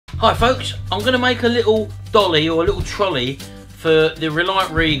Hi folks, I'm going to make a little dolly or a little trolley for the Reliant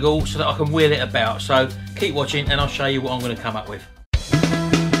Regal so that I can wheel it about. So keep watching and I'll show you what I'm going to come up with.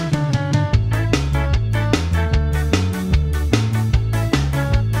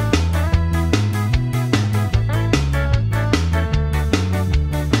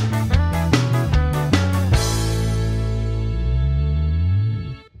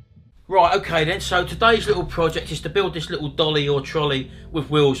 Right, okay then, so today's little project is to build this little dolly or trolley with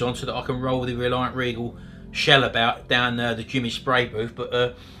wheels on so that I can roll the Reliant Regal shell about down the Jimmy spray booth.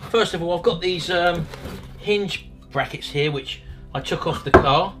 But first of all, I've got these hinge brackets here which I took off the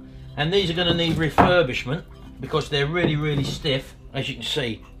car, and these are going to need refurbishment because they're really stiff. As you can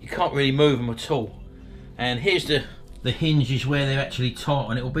see, you can't really move them at all. And here's the hinges where they're actually tight,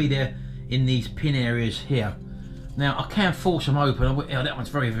 and it will be there in these pin areas here. Now I can force them open. That one's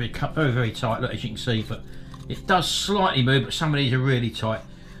very tight, look, as you can see, but it does slightly move, but some of these are really tight.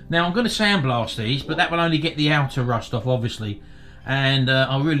 Now I'm going to sandblast these, but that will only get the outer rust off, obviously, and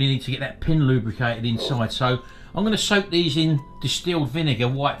I really need to get that pin lubricated inside. So I'm going to soak these in distilled vinegar,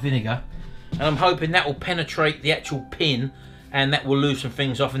 white vinegar, and I'm hoping that will penetrate the actual pin and that will loosen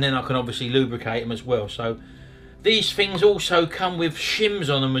things off, and then I can obviously lubricate them as well. So these things also come with shims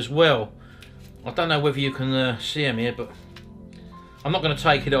on them as well. I don't know whether you can see them here, but I'm not going to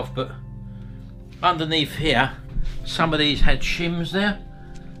take it off, but underneath here some of these had shims there.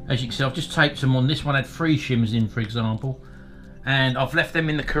 As you can see, I've just taped them on. This one had 3 shims in, for example, and I've left them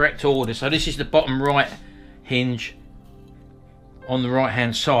in the correct order. So this is the bottom right hinge on the right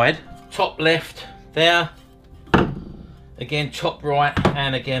hand side, top left there, again top right,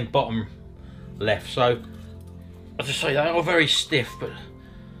 and again bottom left. So as I say, they are very stiff, but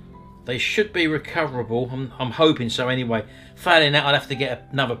they should be recoverable. I'm hoping so anyway. Failing that, I'll have to get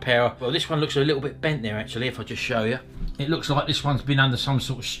another pair. Well, this one looks a little bit bent there actually, if I just show you. It looks like this one's been under some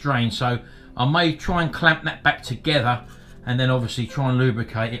sort of strain, so I may try and clamp that back together and then obviously try and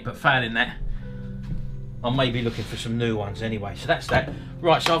lubricate it, but failing that, I may be looking for some new ones anyway. So that's that.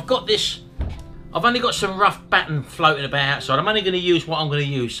 Right, so I've got this, I've only got some rough batten floating about outside. I'm only going to use what I'm going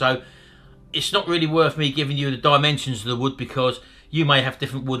to use, so it's not really worth me giving you the dimensions of the wood because you may have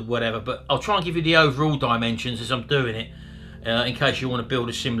different wood, whatever, but I'll try and give you the overall dimensions as I'm doing it, in case you want to build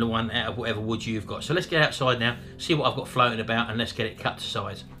a similar one out of whatever wood you've got. So let's get outside now, see what I've got floating about, and let's get it cut to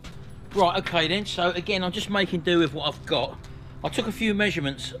size. Right, okay then, so again, I'm just making do with what I've got. I took a few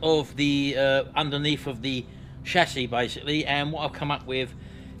measurements of the underneath of the chassis basically, and what I've come up with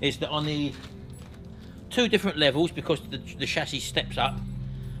is that I need 2 different levels because the chassis steps up.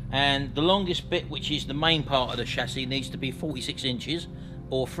 And the longest bit, which is the main part of the chassis, needs to be 46 inches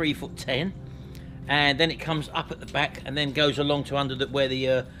or 3'10", and then it comes up at the back and then goes along to under where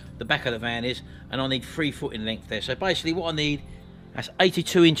the back of the van is, and I need 3 foot in length there. So basically what I need, that's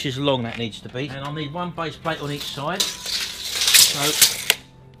 82 inches long that needs to be, and I'll need 1 base plate on each side. So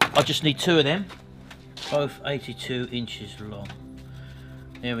I just need 2 of them, both 82 inches long.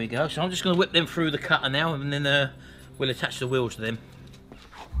 There we go. So I'm just going to whip them through the cutter now, and then we'll attach the wheels to them.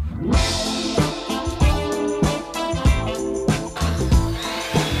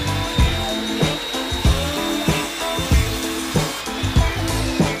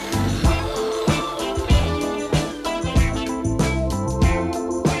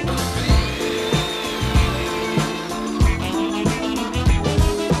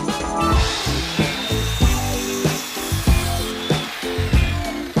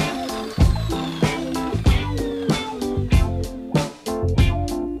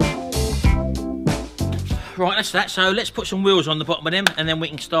 Right, that's that. So let's put some wheels on the bottom of them and then we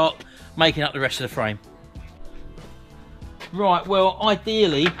can start making up the rest of the frame. Right, well,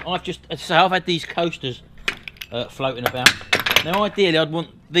 ideally, I've had these coasters floating about. Now, ideally, I'd want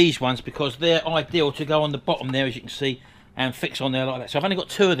these ones because they're ideal to go on the bottom there, as you can see, and fix on there like that. So I've only got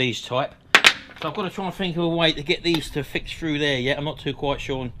 2 of these type. So I've got to try and think of a way to get these to fix through there yet. I'm not too quite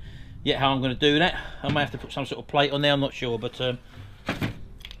sure yet how I'm going to do that. I may have to put some sort of plate on there, I'm not sure, but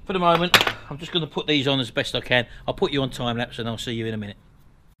for the moment, I'm just going to put these on as best I can. I'll put you on time lapse and I'll see you in a minute.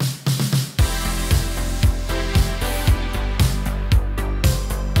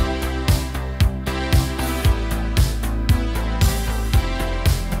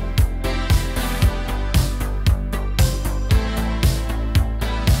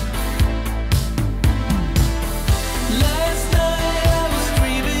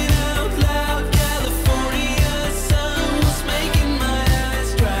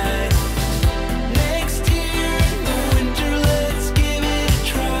 Next year, the winter, let's give it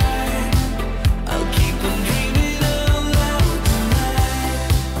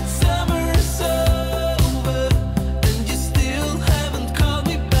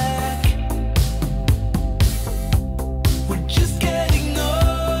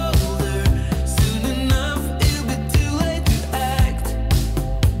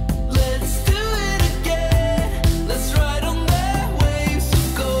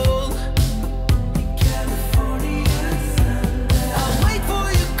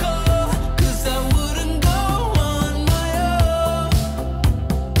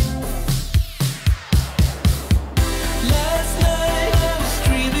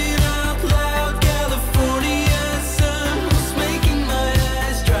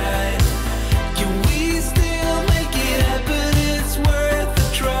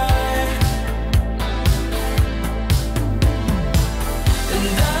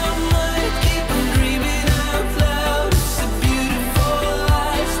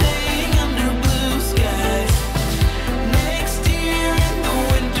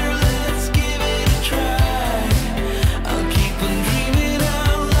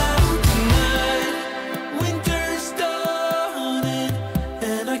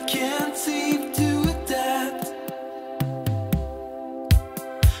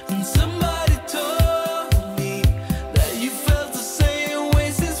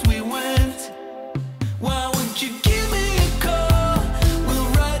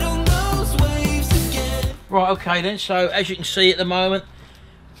Right, okay then, so as you can see at the moment,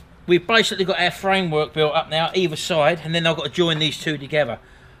 we've basically got our framework built up now, either side, and then I've got to join these two together.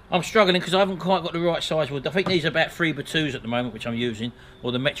 I'm struggling because I haven't quite got the right size wood. I think these are about 3x2s at the moment, which I'm using,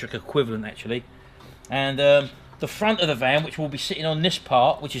 or the metric equivalent actually. And the front of the van, which will be sitting on this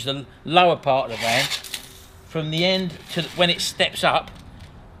part, which is the lower part of the van, from the end to when it steps up,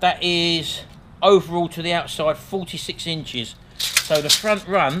 that is overall to the outside 46 inches. So the front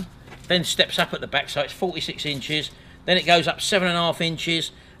run then steps up at the back, so it's 46 inches, then it goes up 7.5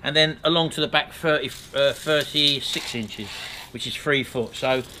 inches, and then along to the back 36 inches, which is 3 foot.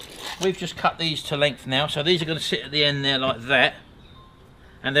 So we've just cut these to length now, so these are going to sit at the end there like that,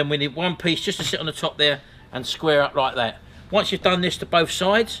 and then we need one piece just to sit on the top there and square up like that. Once you've done this to both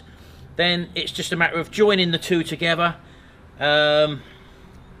sides, then it's just a matter of joining the two together to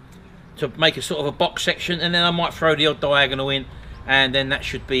make a sort of a box section, and then I might throw the odd diagonal in, and then that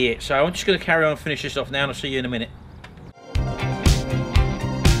should be it. So I'm just going to carry on and finish this off now, and I'll see you in a minute.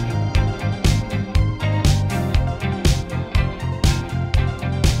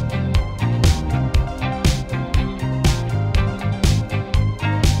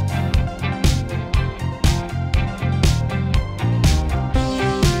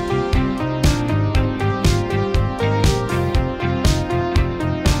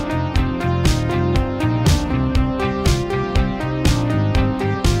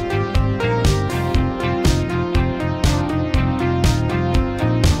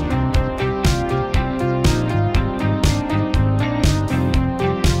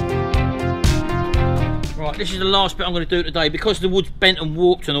 This is the last bit I'm going to do today. Because the wood's bent and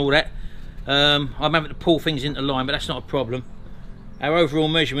warped and all that, I'm having to pull things into line, but that's not a problem. Our overall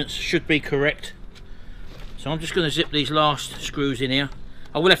measurements should be correct. So I'm just going to zip these last screws in here.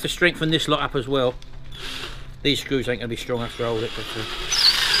 I will have to strengthen this lot up as well. These screws ain't going to be strong enough to hold it. But,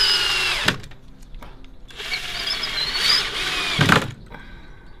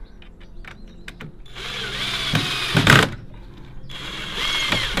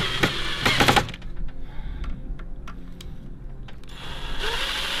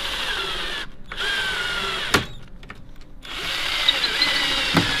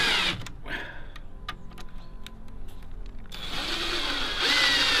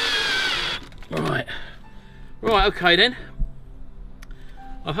 Right, okay then.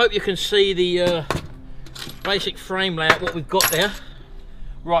 I hope you can see the basic frame layout, what we've got there.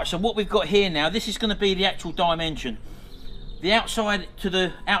 Right, so what we've got here now, this is going to be the actual dimension. The outside to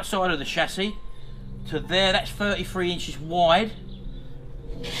the outside of the chassis to there, that's 33 inches wide.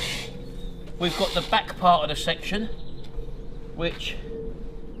 We've got the back part of the section, which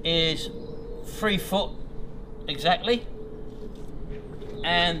is 3 foot exactly,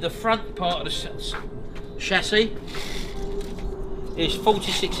 and the front part of the chassis is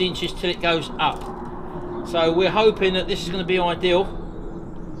 46 inches till it goes up. So we're hoping that this is going to be ideal,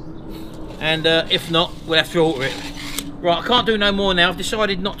 and if not, we'll have to alter it. Right, I can't do no more now. I've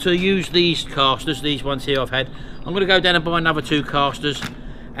decided not to use these casters, these ones here I've had. I'm going to go down and buy another 2 casters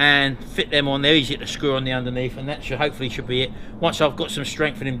and fit them on. They're easy to screw on the underneath, and that hopefully should be it once I've got some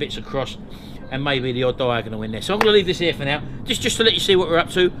strengthening bits across and maybe the odd diagonal in there. So I'm going to leave this here for now, just to let you see what we're up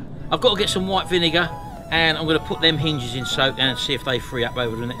to. I've got to get some white vinegar, and I'm going to put them hinges in soak and see if they free up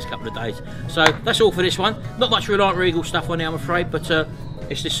over the next couple of days. So that's all for this one. Not much Reliant Regal stuff on there, I'm afraid, but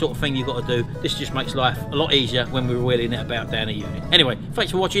it's this sort of thing you've got to do. This just makes life a lot easier when we're wheeling it about down a unit. Anyway,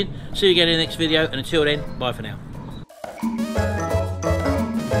 thanks for watching. See you again in the next video, and until then, bye for now.